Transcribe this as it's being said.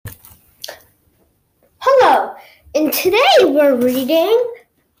And today we're reading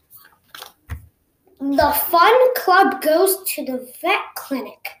The Fun Club Goes to the Vet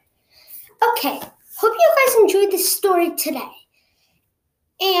Clinic. Okay, hope you guys enjoyed this story today.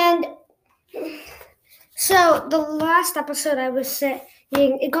 And so the last episode I was saying,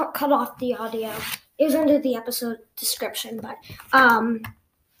 it got cut off the audio. It was under the episode description, but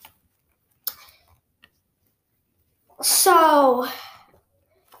so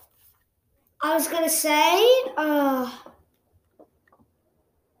I was gonna say, I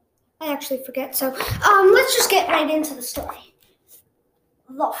actually forget. So let's just get right into the story.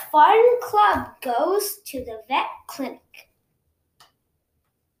 The Fun Club Goes to the Vet Clinic.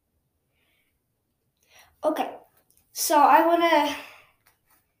 Okay, so I'm gonna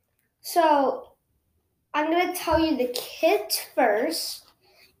tell you the kids first,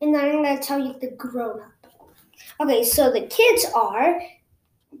 and then I'm gonna tell you the grown-up. Okay, so the kids are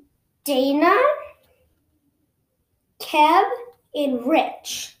Dana, Kev, and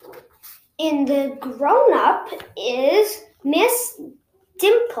Rich. And the grown-up is Miss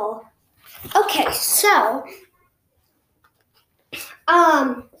Dimple. Okay, so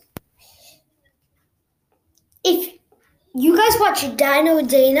if you guys watch Dino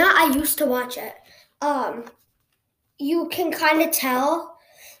Dana, I used to watch it. You can kind of tell,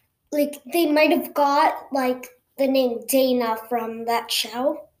 like, they might have got, like, the name Dana from that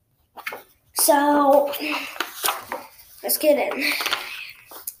show. So, let's get in.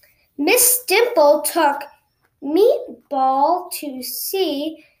 Miss Dimple took Meatball to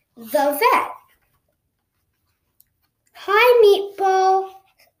see the vet. "Hi, Meatball,"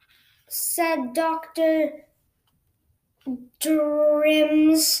 said Dr.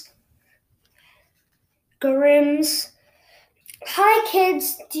 Grims. "Hi,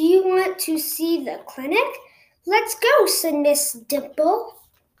 kids. Do you want to see the clinic? Let's go," said Miss Dimple.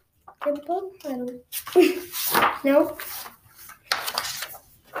 Dimple? I don't No.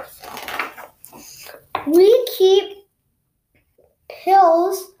 "We keep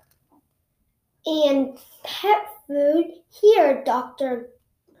pills and pet food here," Dr.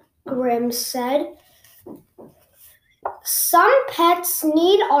 Grimm said. "Some pets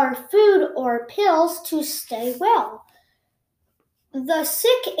need our food or pills to stay well. The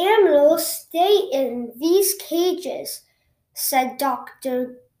sick animals stay in these cages," said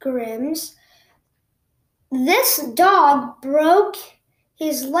Dr. Grimm's. "This dog broke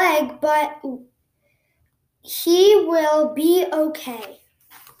his leg, but he will be okay."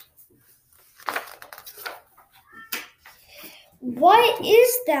 "What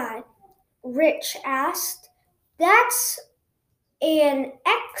is that?" Rich asked. "That's an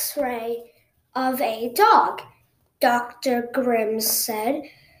X-ray of a dog," Dr. Grimm said.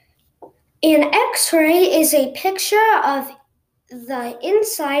 "An X-ray is a picture of the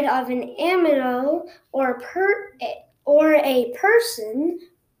inside of an animal or a person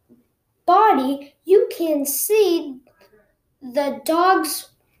body. You can see the dog's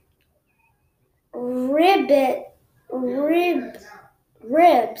ribs,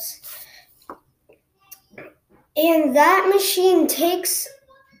 and that machine takes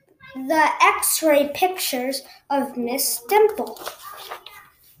the X-ray pictures of Miss Dimple."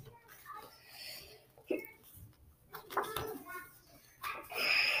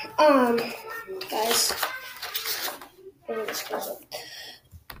 Guys,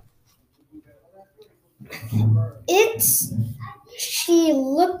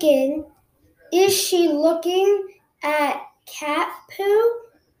 Is she looking at cat poo?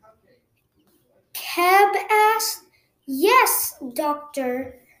 Keb asked. "Yes,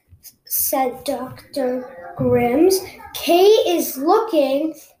 doctor," said Dr. Grimm's. "Kay is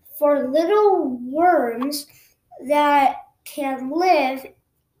looking for little worms that can live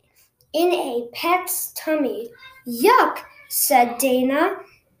in a pet's tummy." "Yuck," said Dana.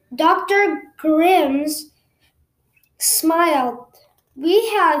 Dr. Grimm's smiled. "We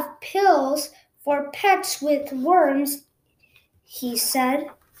have pills for pets with worms," he said.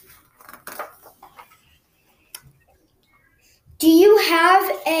 "Do you have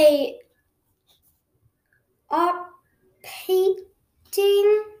a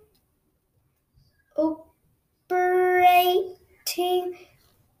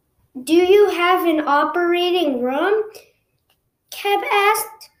an operating room?" Keb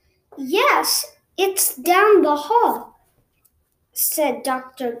asked. "Yes, it's down the hall," said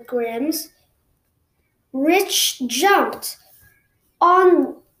Dr. Grimm's. Rich jumped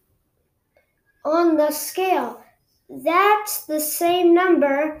on the scale. "That's the same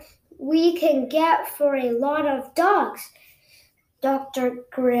number we can get for a lot of dogs," Dr.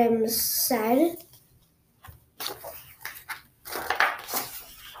 Grimm said.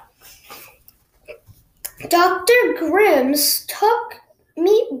 Dr. Grims took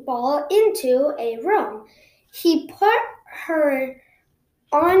Meatball into a room. He put her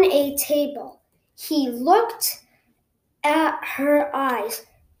on a table. He looked at her eyes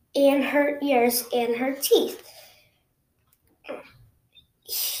and her ears and her teeth.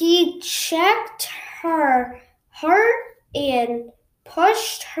 He checked her heart and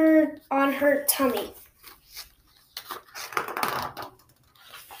pushed her on her tummy.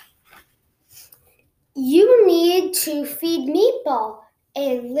 You need to feed Meatball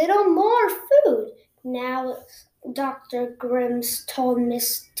a little more food now, Dr. Grims told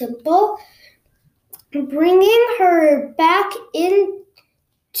Miss Dimple, bringing her back in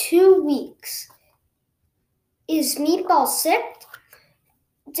 2 weeks. Is Meatball sick?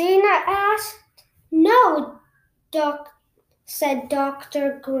 Dana asked. No, said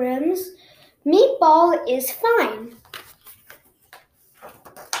Dr. Grims. Meatball is fine.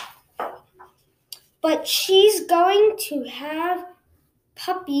 But she's going to have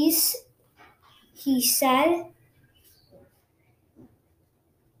puppies, he said.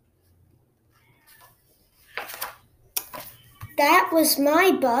 That was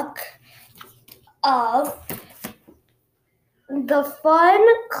my book of The Fun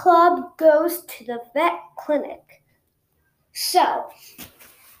Club Goes to the Vet Clinic. So,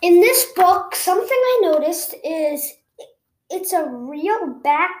 in this book, something I noticed is it's a real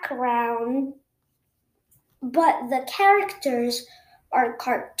background, but the characters are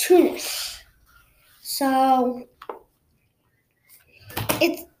cartoonish. So,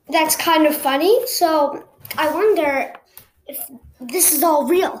 that's kind of funny. So, I wonder if this is all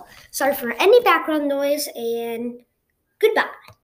real. Sorry for any background noise, and goodbye.